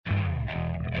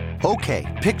Okay,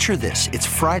 picture this. It's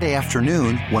Friday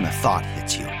afternoon when a thought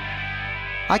hits you.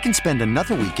 I can spend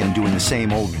another weekend doing the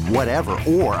same old whatever,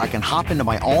 or I can hop into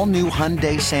my all-new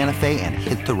Hyundai Santa Fe and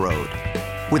hit the road.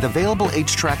 With available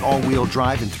H-Track all-wheel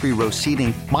drive and 3-row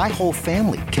seating, my whole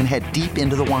family can head deep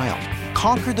into the wild.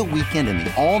 Conquer the weekend in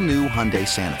the all-new Hyundai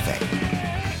Santa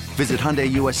Fe. Visit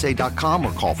HyundaiUSA.com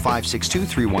or call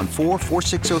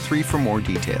 562-314-4603 for more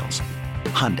details.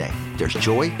 Hyundai, there's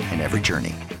joy in every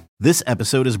journey. This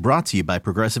episode is brought to you by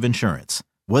Progressive Insurance.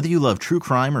 Whether you love true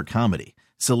crime or comedy,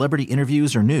 celebrity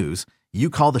interviews or news, you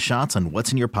call the shots on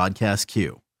what's in your podcast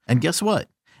queue. And guess what?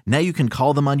 Now you can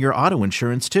call them on your auto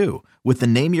insurance too with the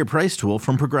Name Your Price tool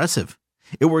from Progressive.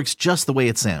 It works just the way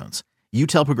it sounds. You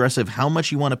tell Progressive how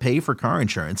much you want to pay for car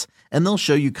insurance, and they'll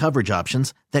show you coverage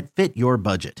options that fit your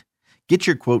budget. Get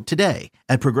your quote today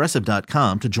at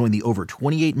Progressive.com to join the over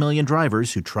 28 million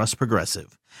drivers who trust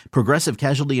Progressive. Progressive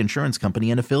Casualty Insurance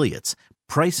Company and Affiliates.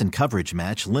 Price and coverage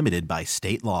match limited by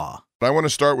state law. I want to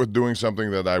start with doing something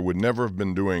that I would never have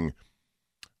been doing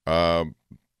what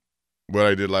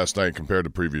I did last night compared to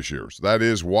previous years. That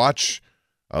is watch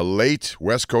a late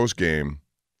West Coast game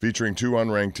featuring two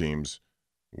unranked teams,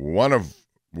 one of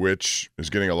which is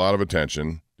getting a lot of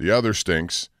attention. The other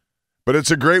stinks. But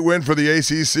it's a great win for the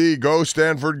ACC. Go,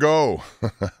 Stanford, go.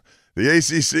 The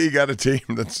ACC got a team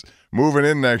that's moving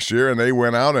in next year, and they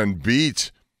went out and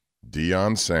beat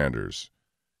Deion Sanders.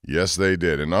 Yes, they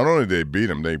did. And not only did they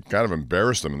beat him, they kind of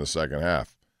embarrassed them in the second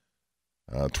half.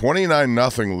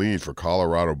 29-0 lead for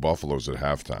Colorado Buffaloes at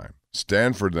halftime.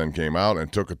 Stanford then came out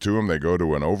and took it to them. They go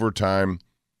to an overtime.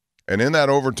 And in that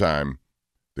overtime,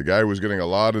 the guy who was getting a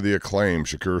lot of the acclaim,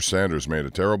 Shakur Sanders, made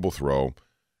a terrible throw.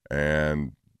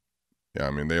 And yeah,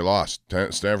 I mean, they lost.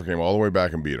 Stanford came all the way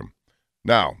back and beat them.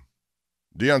 Now,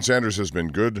 Deion Sanders has been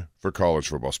good for college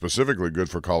football, specifically good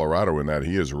for Colorado in that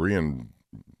he has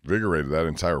reinvigorated that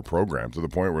entire program to the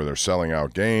point where they're selling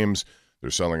out games,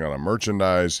 they're selling out on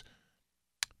merchandise,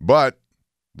 but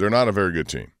they're not a very good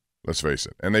team, let's face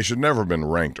it. And they should never have been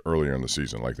ranked earlier in the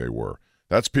season like they were.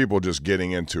 That's people just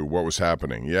getting into what was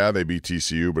happening. Yeah, they beat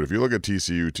TCU, but if you look at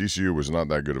TCU was not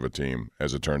that good of a team,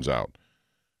 as it turns out.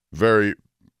 Very,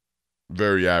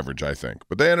 very average, I think.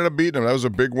 But they ended up beating them. That was a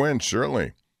big win,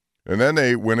 certainly. And then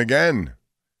they win again.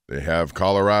 They have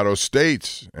Colorado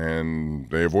State, and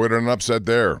they avoided an upset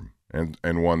there and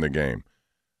won the game.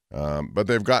 But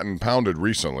they've gotten pounded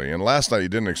recently. And last night, you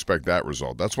didn't expect that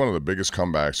result. That's one of the biggest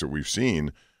comebacks that we've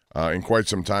seen in quite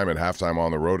some time at halftime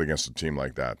on the road against a team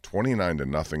like that.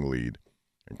 29-0 lead.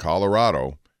 In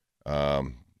Colorado,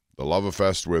 the love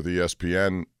fest with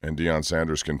ESPN and Deion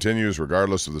Sanders continues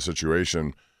regardless of the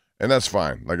situation. And that's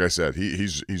fine. Like I said,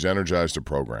 he's energized the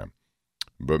program.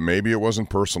 But maybe it wasn't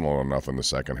personal enough in the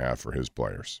second half for his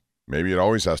players. Maybe it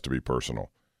always has to be personal.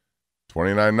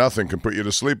 29-0 can put you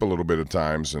to sleep a little bit at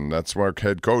times, and that's where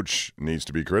head coach needs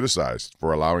to be criticized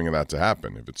for allowing that to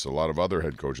happen. If it's a lot of other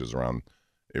head coaches around,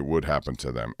 it would happen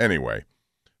to them. Anyway,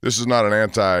 this is not an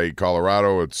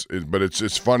anti-Colorado, but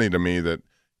it's funny to me that,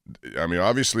 I mean,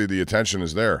 obviously the attention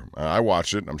is there. I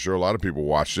watched it. I'm sure a lot of people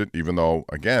watched it, even though,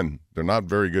 again, they're not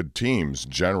very good teams,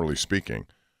 generally speaking.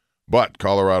 But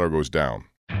Colorado goes down.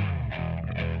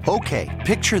 Okay,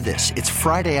 picture this. It's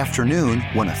Friday afternoon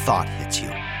when a thought hits you.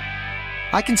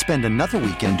 I can spend another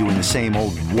weekend doing the same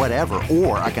old whatever,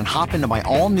 or I can hop into my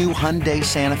all-new Hyundai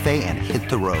Santa Fe and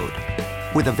hit the road.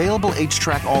 With available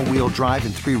H-Track all-wheel drive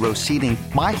and 3-row seating,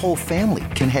 my whole family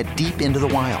can head deep into the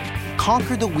wild.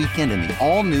 Conquer the weekend in the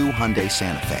all-new Hyundai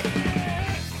Santa Fe.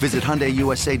 Visit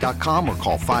HyundaiUSA.com or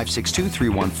call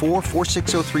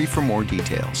 562-314-4603 for more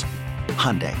details.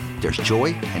 Hyundai, there's joy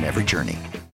in every journey.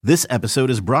 This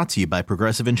episode is brought to you by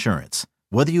Progressive Insurance.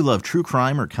 Whether you love true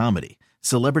crime or comedy,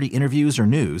 celebrity interviews or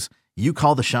news, you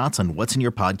call the shots on what's in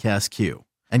your podcast queue.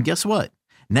 And guess what?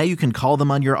 Now you can call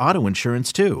them on your auto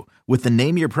insurance too with the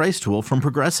Name Your Price tool from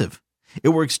Progressive. It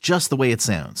works just the way it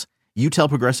sounds. You tell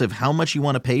Progressive how much you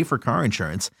want to pay for car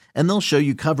insurance, and they'll show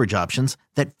you coverage options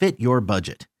that fit your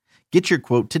budget. Get your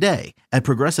quote today at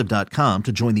Progressive.com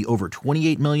to join the over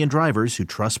 28 million drivers who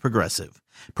trust Progressive.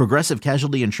 Progressive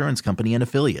Casualty Insurance Company and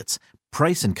Affiliates.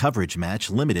 Price and coverage match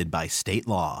limited by state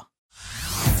law.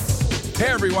 Hey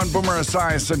everyone, Boomer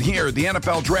Esiason here. The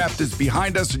NFL Draft is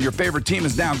behind us and your favorite team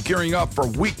is now gearing up for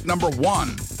week number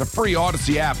 1. The free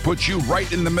Odyssey app puts you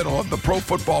right in the middle of the pro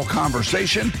football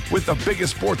conversation with the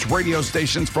biggest sports radio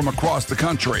stations from across the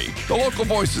country. The local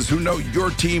voices who know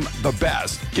your team the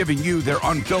best, giving you their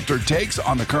unfiltered takes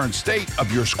on the current state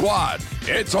of your squad.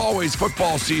 It's always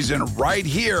football season right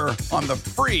here on the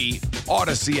free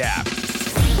Odyssey app.